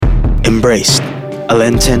Embraced, a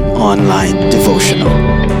Lenten online devotional.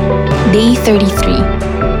 Day 33.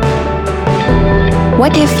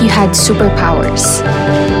 What if you had superpowers?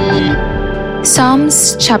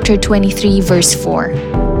 Psalms chapter 23 verse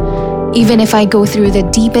 4. Even if I go through the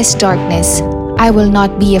deepest darkness, I will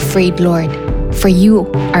not be afraid, Lord, for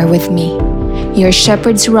you are with me. Your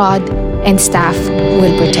shepherd's rod and staff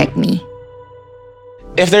will protect me.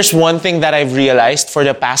 If there's one thing that I've realized for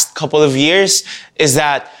the past couple of years is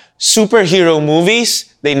that superhero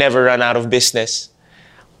movies, they never run out of business.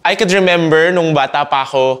 I could remember nung bata pa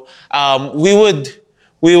ako, we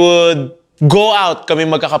would go out kami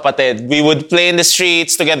magkakapatid. We would play in the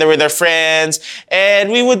streets together with our friends and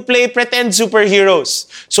we would play pretend superheroes.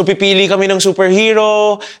 So pipili kami ng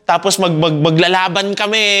superhero, tapos maglalaban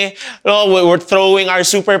kami. We're throwing our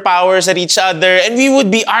superpowers at each other and we would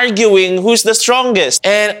be arguing who's the strongest.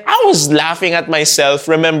 And I was laughing at myself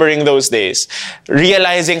remembering those days,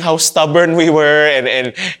 realizing how stubborn we were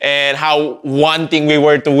and how wanting we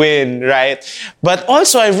were to win, right? But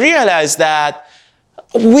also I realized that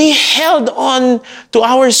we held on to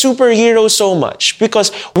our superhero so much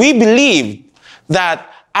because we believed that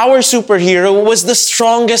our superhero was the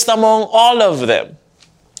strongest among all of them.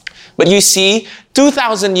 But you see,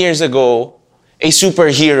 2,000 years ago, a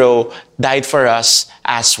superhero died for us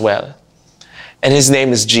as well. And his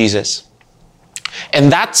name is Jesus.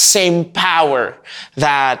 And that same power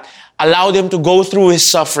that allowed him to go through his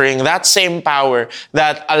suffering, that same power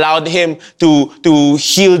that allowed him to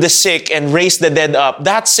heal the sick and raise the dead up,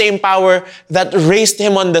 that same power that raised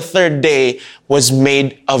him on the third day was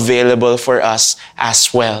made available for us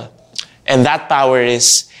as well. And that power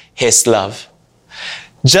is his love.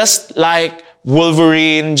 Just like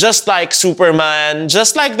Wolverine, just like Superman,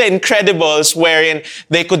 just like the Incredibles, wherein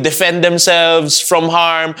they could defend themselves from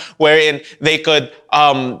harm, wherein they could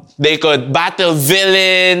battle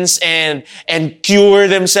villains and cure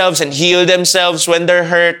themselves and heal themselves when they're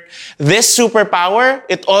hurt. This superpower,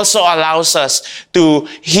 it also allows us to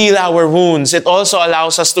heal our wounds. It also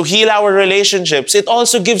allows us to heal our relationships. It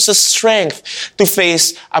also gives us strength to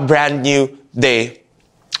face a brand new day.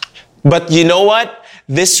 But you know what?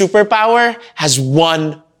 This superpower has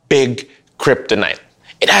one big kryptonite.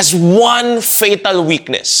 It has one fatal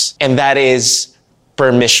weakness, and that is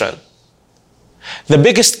permission. The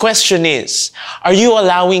biggest question is, are you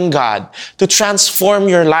allowing God to transform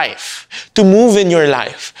your life, to move in your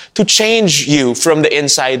life, to change you from the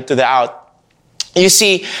inside to the out? You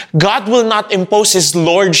see, God will not impose His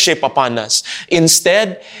lordship upon us.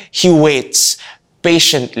 Instead, He waits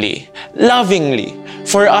patiently, lovingly,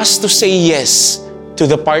 for us to say yes to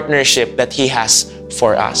the partnership that He has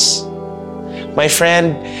for us. My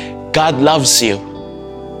friend, God loves you.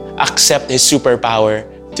 Accept His superpower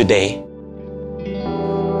today.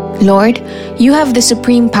 Lord, you have the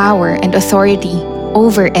supreme power and authority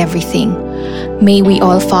over everything. May we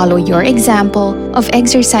all follow your example of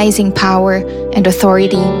exercising power and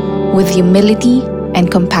authority with humility and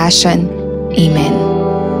compassion. Amen.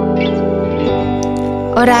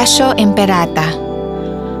 Oratio Imperata.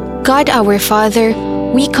 God our Father,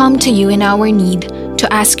 we come to you in our need to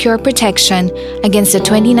ask your protection against the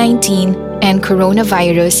 2019 and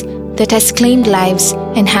coronavirus that has claimed lives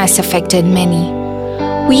and has affected many.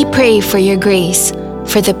 We pray for your grace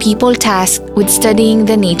for the people tasked with studying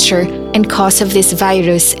the nature and cause of this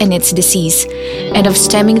virus and its disease, and of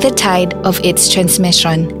stemming the tide of its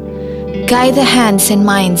transmission. Guide the hands and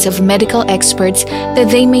minds of medical experts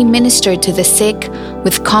that they may minister to the sick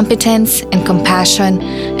with competence and compassion,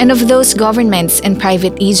 and of those governments and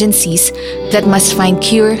private agencies that must find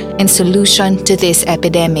cure and solution to this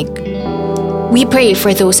epidemic. We pray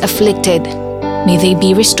for those afflicted. May they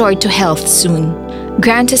be restored to health soon.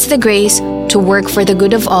 Grant us the grace to work for the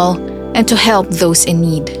good of all and to help those in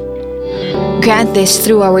need. Grant this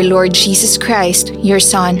through our Lord Jesus Christ, your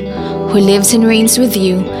Son, who lives and reigns with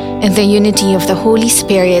you in the unity of the Holy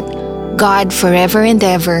Spirit, God forever and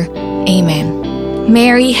ever. Amen.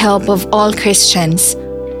 Mary, help of all Christians,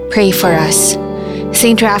 pray for us.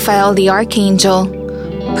 Saint Raphael the Archangel,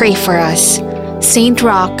 pray for us. Saint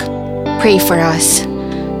Roch, pray for us.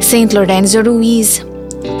 Saint Lorenzo Ruiz,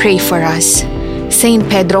 pray for us. Saint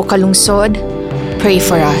Pedro Calungsod, pray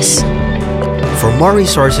for us. For more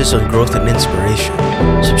resources on growth and inspiration,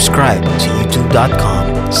 subscribe to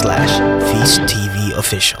youtube.com/FeastTV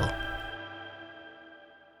Official.